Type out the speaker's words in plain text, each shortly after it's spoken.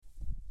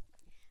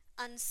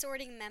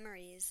Unsorting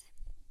Memories.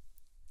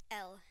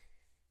 L.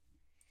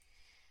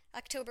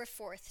 October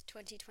 4th,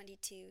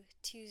 2022,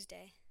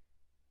 Tuesday.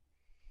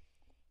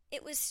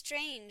 It was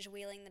strange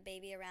wheeling the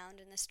baby around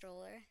in the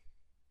stroller.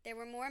 There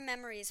were more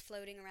memories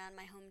floating around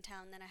my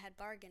hometown than I had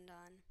bargained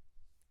on.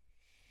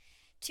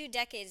 2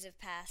 decades have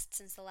passed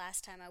since the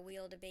last time I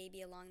wheeled a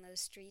baby along those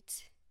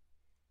streets.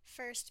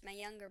 First, my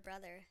younger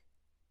brother.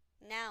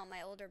 Now,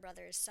 my older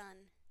brother's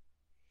son.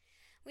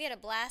 We had a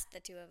blast,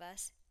 the two of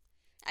us.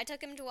 I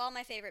took him to all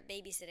my favorite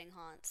babysitting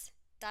haunts: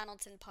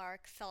 Donaldson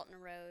Park, Felton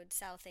Road,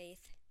 South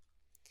 8th.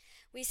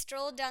 We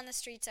strolled down the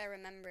streets I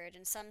remembered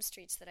and some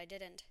streets that I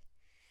didn't,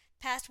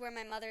 past where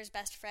my mother's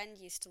best friend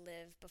used to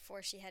live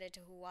before she headed to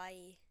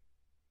Hawaii.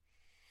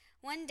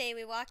 One day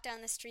we walked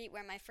down the street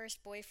where my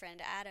first boyfriend,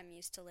 Adam,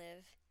 used to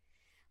live.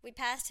 We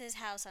passed his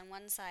house on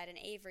one side and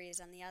Avery's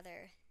on the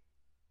other.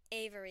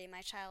 Avery, my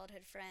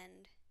childhood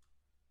friend.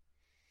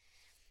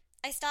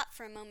 I stopped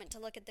for a moment to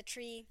look at the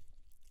tree.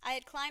 I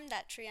had climbed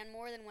that tree on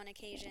more than one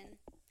occasion.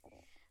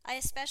 I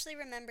especially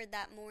remembered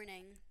that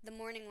morning, the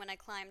morning when I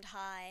climbed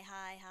high,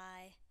 high,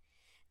 high.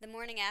 The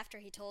morning after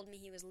he told me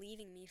he was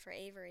leaving me for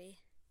Avery.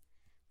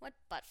 What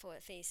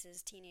butt-foot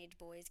faces teenage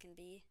boys can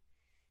be,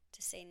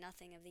 to say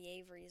nothing of the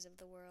Averys of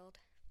the world.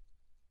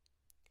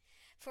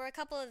 For a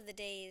couple of the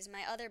days,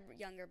 my other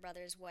younger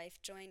brother's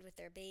wife joined with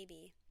their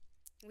baby.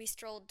 We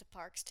strolled to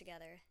parks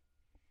together.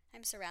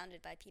 I'm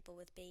surrounded by people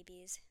with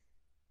babies.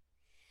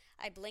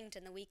 I blinked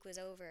and the week was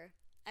over.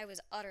 I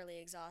was utterly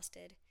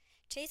exhausted.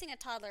 Chasing a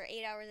toddler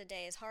 8 hours a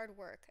day is hard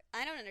work.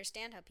 I don't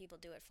understand how people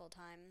do it full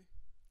time.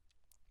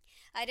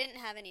 I didn't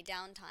have any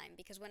downtime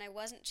because when I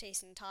wasn't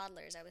chasing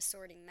toddlers, I was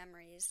sorting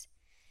memories.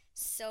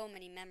 So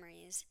many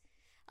memories.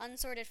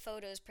 Unsorted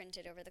photos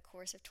printed over the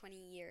course of 20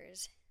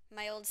 years.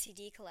 My old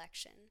CD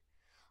collection.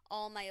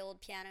 All my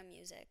old piano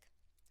music.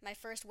 My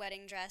first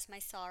wedding dress, my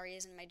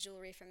saris, and my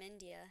jewelry from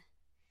India.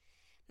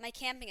 My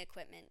camping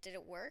equipment. Did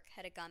it work?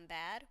 Had it gone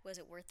bad? Was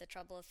it worth the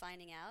trouble of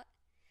finding out?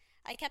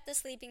 I kept the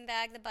sleeping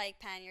bag, the bike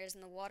panniers,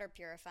 and the water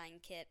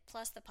purifying kit,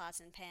 plus the pots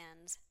and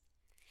pans.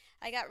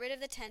 I got rid of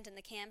the tent and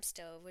the camp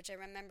stove, which I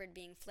remembered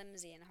being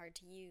flimsy and hard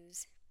to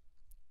use.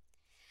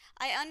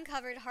 I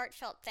uncovered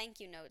heartfelt thank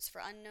you notes for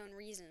unknown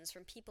reasons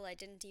from people I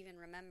didn't even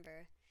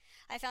remember.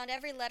 I found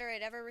every letter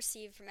I'd ever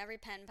received from every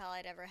pen pal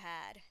I'd ever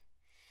had.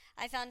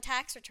 I found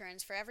tax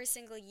returns for every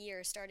single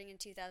year starting in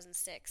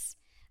 2006.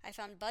 I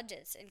found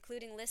budgets,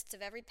 including lists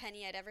of every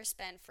penny I'd ever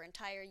spent for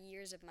entire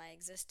years of my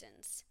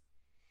existence.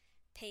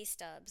 Pay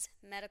stubs,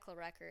 medical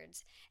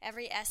records,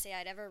 every essay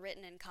I'd ever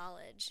written in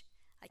college.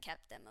 I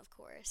kept them, of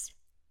course.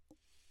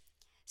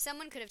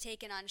 Someone could have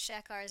taken on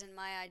Shekar's and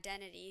my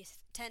identity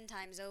 10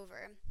 times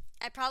over.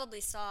 I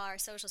probably saw our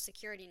social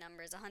security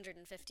numbers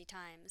 150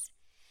 times.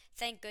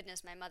 Thank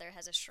goodness my mother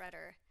has a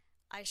shredder.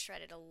 I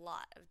shredded a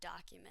lot of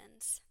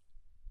documents.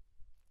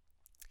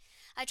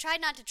 I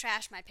tried not to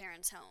trash my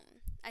parents'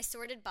 home. I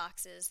sorted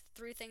boxes,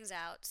 threw things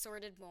out,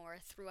 sorted more,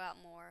 threw out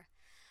more.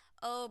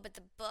 Oh, but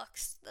the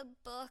books,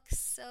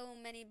 so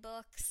many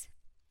books.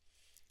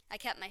 I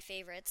kept my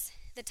favorites.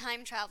 The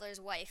Time Traveler's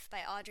Wife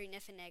by Audrey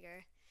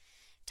Niffenegger.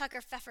 Tucker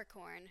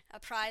Pfefferkorn, a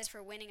prize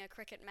for winning a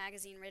Cricket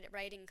magazine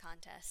writing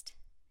contest.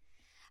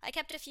 I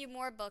kept a few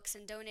more books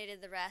and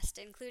donated the rest,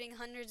 including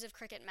hundreds of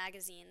Cricket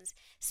magazines,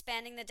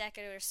 spanning the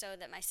decade or so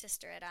that my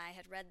sister and I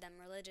had read them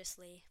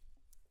religiously.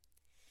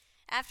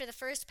 After the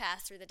first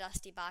pass through the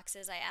dusty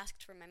boxes, I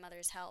asked for my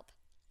mother's help.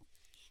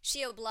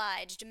 She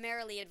obliged,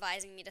 merrily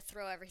advising me to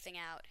throw everything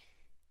out.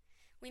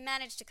 We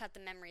managed to cut the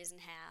memories in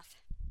half.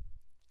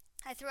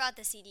 I threw out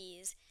the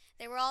CDs.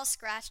 They were all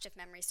scratched if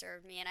memory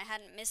served me, and I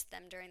hadn't missed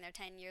them during their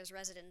 10 years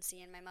residency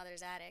in my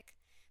mother's attic.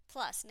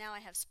 Plus, now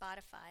I have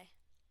Spotify.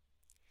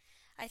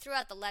 I threw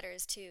out the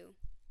letters, too.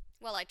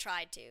 Well, I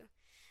tried to.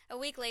 A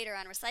week later,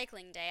 on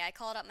recycling day, I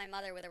called up my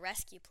mother with a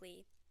rescue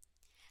plea.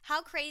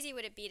 How crazy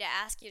would it be to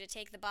ask you to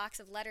take the box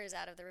of letters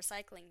out of the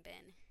recycling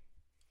bin?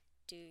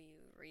 Do you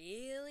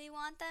really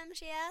want them?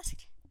 She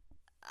asked.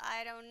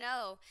 I don't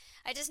know.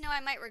 I just know I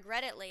might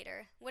regret it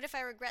later. What if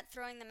I regret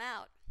throwing them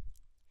out?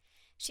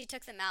 She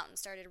took them out and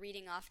started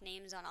reading off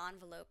names on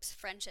envelopes,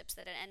 friendships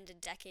that had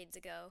ended decades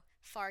ago,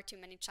 far too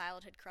many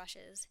childhood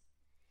crushes.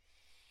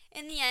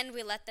 In the end,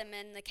 we let them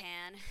in the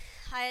can.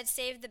 I had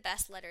saved the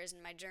best letters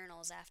in my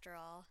journals, after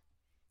all.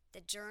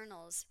 The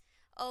journals.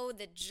 Oh,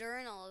 the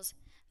journals.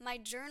 My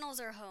journals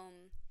are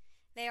home.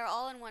 They are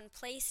all in one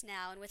place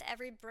now, and with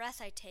every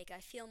breath I take, I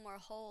feel more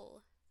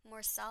whole,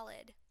 more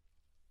solid.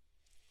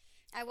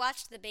 I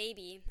watched the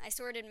baby, I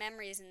sorted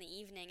memories in the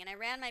evening, and I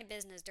ran my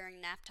business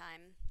during nap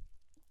time.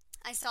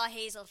 I saw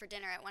Hazel for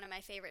dinner at one of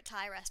my favorite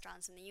Thai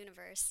restaurants in the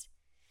universe.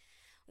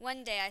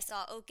 One day I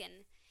saw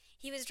Oaken.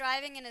 He was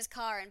driving in his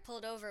car and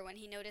pulled over when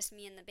he noticed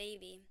me and the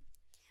baby.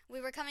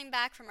 We were coming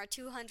back from our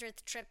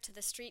 200th trip to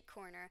the street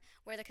corner,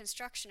 where the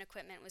construction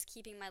equipment was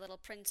keeping my little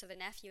prince of a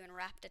nephew in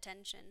rapt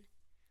attention.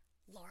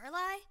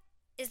 Lorelei?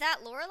 Is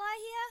that Lorelei?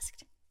 He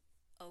asked.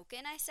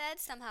 Oaken, I said,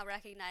 somehow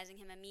recognizing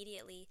him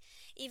immediately,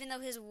 even though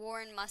his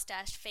worn,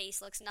 mustached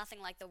face looks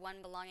nothing like the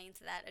one belonging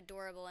to that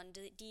adorable and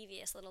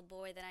devious little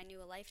boy that I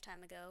knew a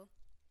lifetime ago.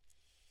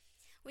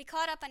 We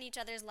caught up on each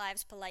other's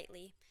lives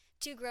politely,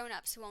 two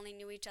grown-ups who only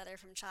knew each other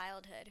from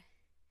childhood.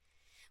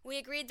 We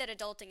agreed that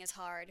adulting is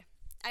hard.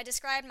 I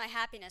described my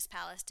happiness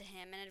palace to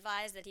him and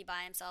advised that he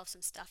buy himself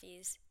some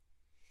stuffies.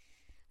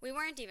 We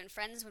weren't even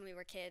friends when we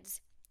were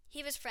kids.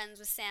 He was friends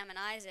with Sam and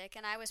Isaac,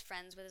 and I was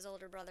friends with his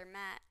older brother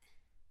Matt.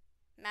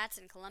 Matt's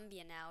in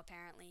Colombia now,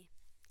 apparently.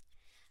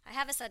 I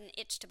have a sudden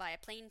itch to buy a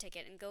plane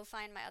ticket and go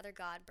find my other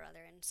god brother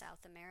in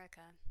South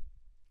America.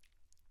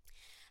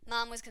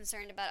 Mom was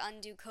concerned about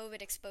undue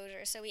COVID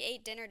exposure, so we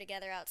ate dinner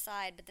together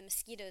outside, but the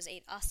mosquitoes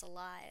ate us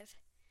alive.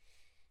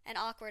 An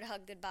awkward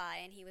hug goodbye,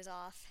 and he was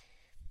off.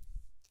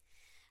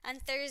 On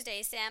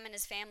Thursday, Sam and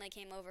his family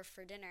came over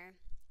for dinner.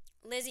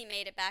 Lizzie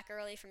made it back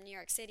early from New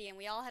York City, and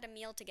we all had a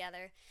meal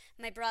together,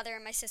 my brother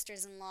and my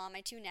sisters-in-law,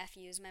 my two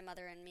nephews, my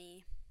mother and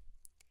me.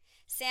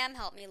 Sam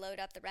helped me load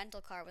up the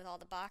rental car with all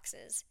the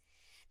boxes.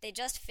 They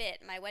just fit,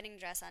 my wedding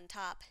dress on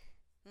top.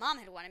 Mom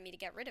had wanted me to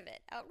get rid of it.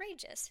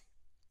 Outrageous.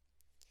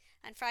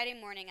 On Friday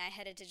morning, I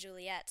headed to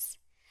Juliet's.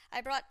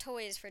 I brought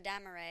toys for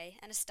Damaray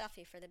and a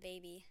stuffy for the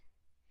baby.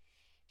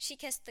 She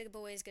kissed the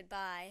boys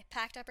goodbye,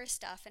 packed up her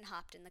stuff, and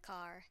hopped in the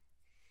car.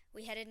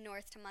 We headed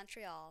north to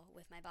Montreal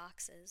with my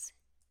boxes.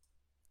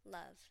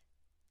 Love,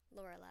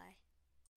 Lorelei.